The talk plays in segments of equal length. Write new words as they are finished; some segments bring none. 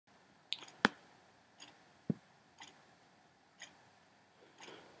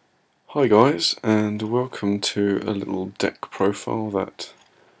Hi guys, and welcome to a little deck profile that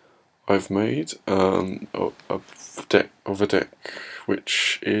I've made of a deck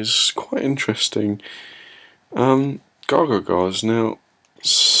which is quite interesting. Gagagas. Now,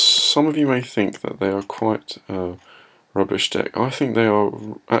 some of you may think that they are quite a rubbish deck. I think they are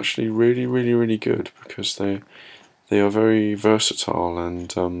actually really good because they are very versatile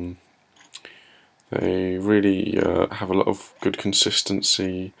and they really have a lot of good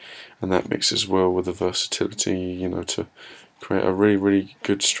consistency, and that mixes well with the versatility, to create a really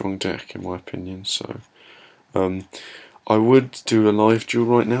good strong deck, in my opinion. So I would do a live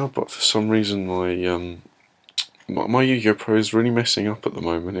duel right now, but for some reason my Yu-Gi-Oh! Pro is really messing up at the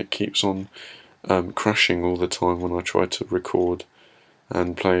moment. It keeps on crashing all the time when I try to record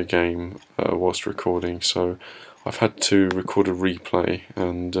and play a game whilst recording. So I've had to record a replay,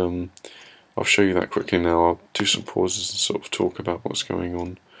 and I'll show you that quickly now. I'll do some pauses and sort of talk about what's going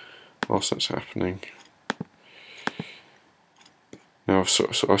on whilst that's happening. Now, so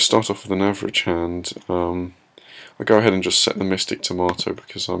I start off with an average hand. I go ahead and just set the Mystic Tomato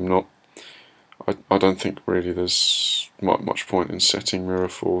because I don't think really there's much point in setting Mirror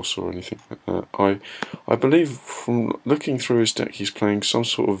Force or anything like that. I believe from looking through his deck he's playing some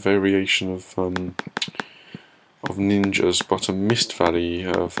sort of variation of ninjas, but a Mist Valley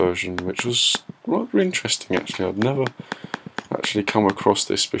version, which was rather interesting actually. I'd never actually come across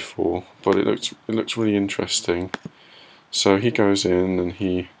this before, but it looks really interesting. So he goes in and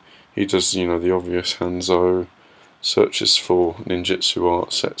he does, the obvious Hanzo, searches for ninjutsu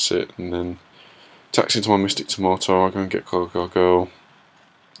art, sets it, and then attacks into my Mystic Tomato. I go and get Gagaga,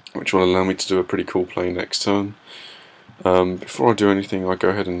 which will allow me to do a pretty cool play next turn. Before I do anything, I go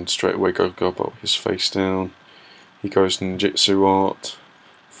ahead and straight away Gagaga his face down. He goes ninjutsu art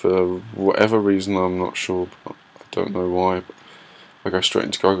for whatever reason, I'm not sure, but I don't know why. But I go straight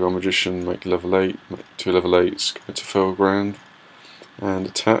into Gagaga Magician, make level 8, make 2 level 8s, go to Felgrand, and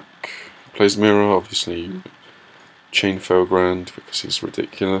attack. Plays Mirror, obviously chain Felgrand because he's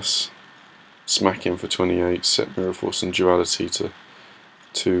ridiculous. Smack him for 28, set Mirror Force and Duality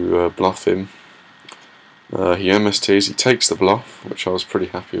to bluff him. He MSTs, he takes the bluff, which I was pretty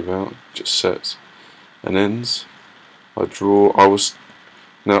happy about, just sets and ends. I draw.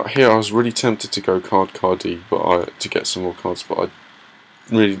 Now here I was really tempted to go card-cardy, but to get some more cards, but I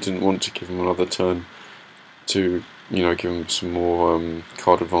really didn't want to give him another turn to give him some more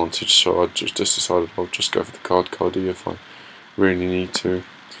card advantage. So I just decided I'll just go for the card-cardy if I really need to.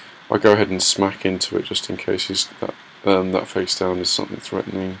 I go ahead and smack into it just in case that face down is something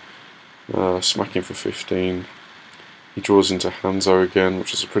threatening. Smack him for 15. He draws into Hanzo again,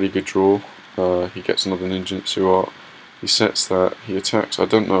 which is a pretty good draw. He gets another ninjutsu art. He sets that, he attacks. I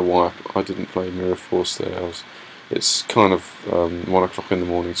don't know why I didn't play Mirror Force there. It's kind of 1 o'clock in the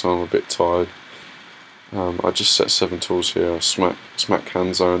morning, so I'm a bit tired. I just set 7 tools here. I smack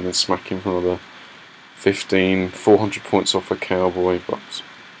Hanzo and then smack him for another 15. 400 points off a cowboy, but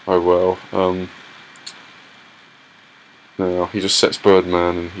oh well. Now he just sets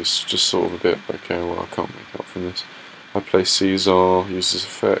Birdman and he's just sort of a bit, okay, well I can't make out from this. I play Caesar, uses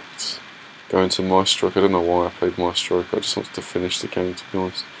effect. Go into My Stroke. I don't know why I played My Stroke. I just wanted to finish the game, to be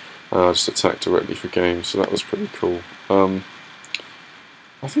honest. I just attacked directly for game, so that was pretty cool. I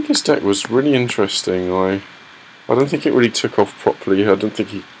think his deck was really interesting. I don't think it really took off properly. I don't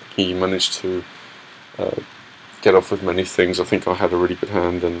think he managed to get off with many things. I think I had a really good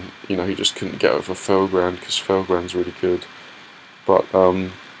hand, and he just couldn't get over Felgrand because Felgrand's really good. But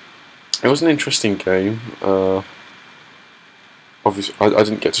it was an interesting game. Obviously, I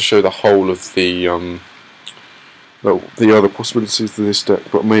didn't get to show the whole of the other possibilities of this deck,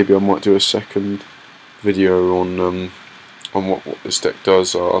 but maybe I might do a second video on what this deck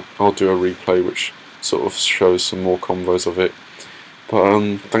does. I'll do a replay which sort of shows some more combos of it.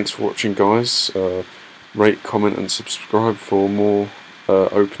 But thanks for watching, guys. Rate, comment, and subscribe for more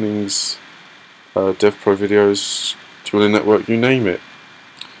openings, devpro videos, dueling network, you name it.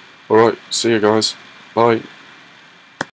 Alright, see you guys. Bye.